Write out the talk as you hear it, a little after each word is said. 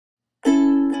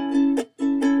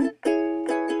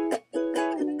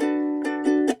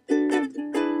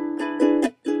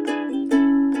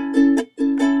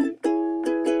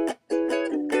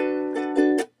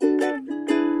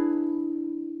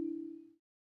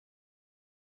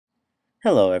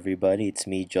Hello everybody, it's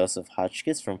me Joseph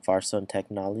Hotchkiss from FarStone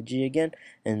Technology again,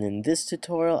 and in this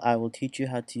tutorial I will teach you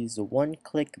how to use the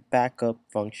one-click backup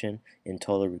function in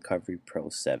TotalRecovery Pro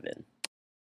 7.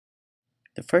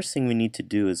 The first thing we need to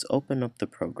do is open up the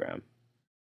program.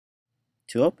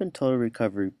 To open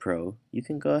TotalRecovery Pro, you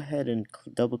can go ahead and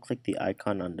double-click the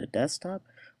icon on the desktop,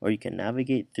 or you can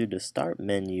navigate through the Start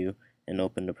menu and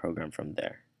open the program from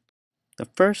there. The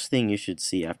first thing you should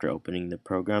see after opening the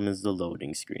program is the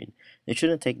loading screen. It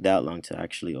shouldn't take that long to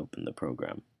actually open the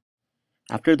program.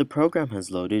 After the program has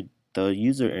loaded, the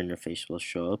user interface will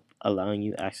show up, allowing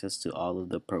you access to all of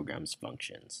the program's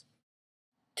functions.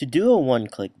 To do a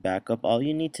one-click backup, all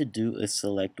you need to do is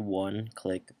select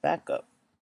one-click backup.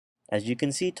 As you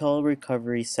can see,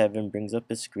 TotalRecovery 7 brings up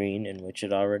a screen in which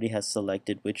it already has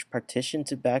selected which partition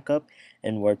to backup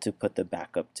and where to put the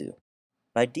backup to.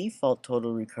 By default,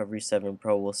 TotalRecovery 7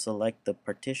 Pro will select the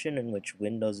partition in which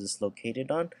Windows is located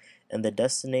on, and the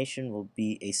destination will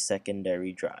be a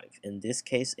secondary drive, in this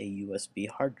case a USB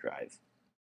hard drive.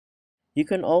 You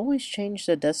can always change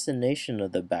the destination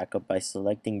of the backup by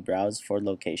selecting Browse for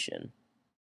Location.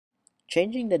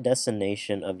 Changing the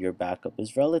destination of your backup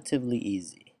is relatively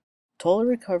easy.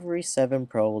 TotalRecovery 7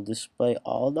 Pro will display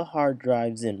all the hard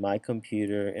drives in my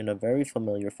computer in a very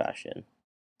familiar fashion.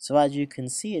 So as you can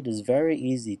see, it is very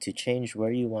easy to change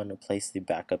where you want to place the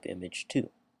backup image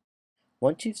to.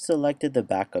 Once you've selected the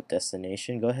backup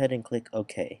destination, go ahead and click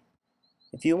OK.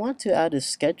 If you want to add a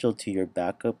schedule to your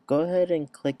backup, go ahead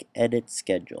and click Edit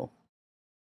Schedule.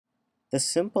 The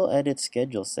simple Edit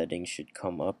Schedule setting should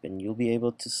come up and you'll be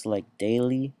able to select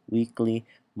daily, weekly,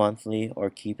 monthly, or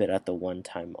keep it at the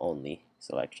one-time only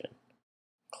selection.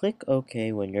 Click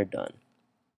OK when you're done.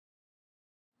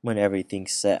 When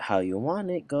everything's set how you want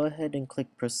it, go ahead and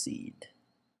click Proceed.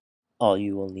 All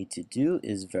you will need to do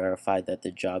is verify that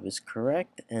the job is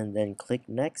correct and then click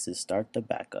Next to start the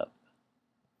backup.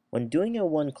 When doing a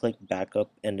one-click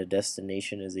backup and the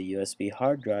destination is a USB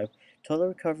hard drive,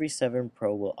 TotalRecovery 7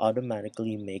 Pro will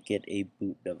automatically make it a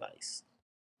boot device.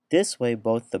 This way,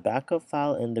 both the backup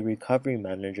file and the recovery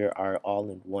manager are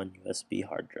all in one USB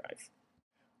hard drive.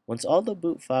 Once all the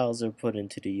boot files are put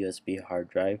into the USB hard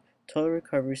drive,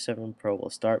 TotalRecovery 7 Pro will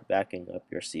start backing up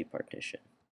your C partition.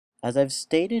 As I've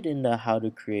stated in the How to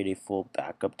Create a Full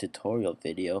Backup tutorial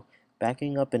video,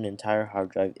 backing up an entire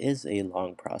hard drive is a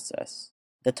long process.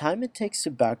 The time it takes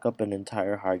to back up an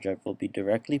entire hard drive will be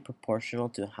directly proportional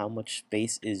to how much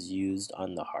space is used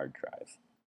on the hard drive.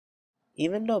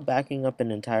 Even though backing up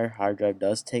an entire hard drive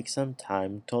does take some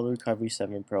time, TotalRecovery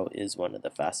 7 Pro is one of the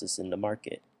fastest in the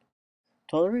market.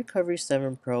 TotalRecovery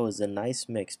 7 Pro is a nice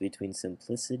mix between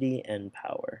simplicity and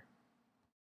power.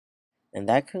 And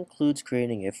that concludes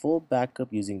creating a full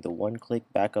backup using the one-click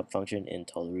backup function in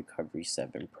TotalRecovery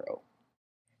 7 Pro.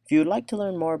 If you would like to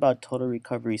learn more about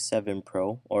TotalRecovery 7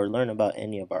 Pro or learn about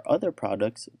any of our other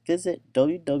products, visit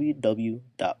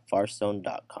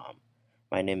www.farstone.com.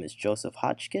 My name is Joseph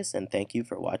Hotchkiss and thank you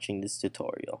for watching this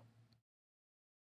tutorial.